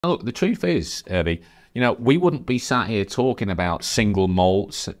Look, the truth is, Hervey, we wouldn't be sat here talking about single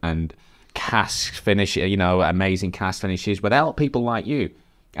malts and cask finish, amazing cask finishes without people like you.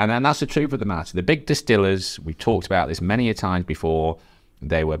 And then that's the truth of the matter. The big distillers, we've talked about this many a times before,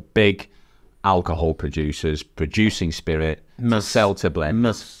 they were big alcohol producers, producing spirit to sell to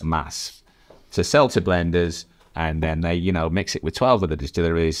blenders, mass. To sell to blenders, and then they, mix it with 12 other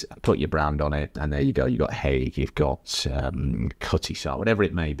distilleries, put your brand on it, and there you go. You've got Haig, you've got Cutty Sark, whatever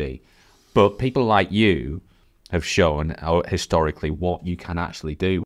it may be. But people like you have shown historically what you can actually do.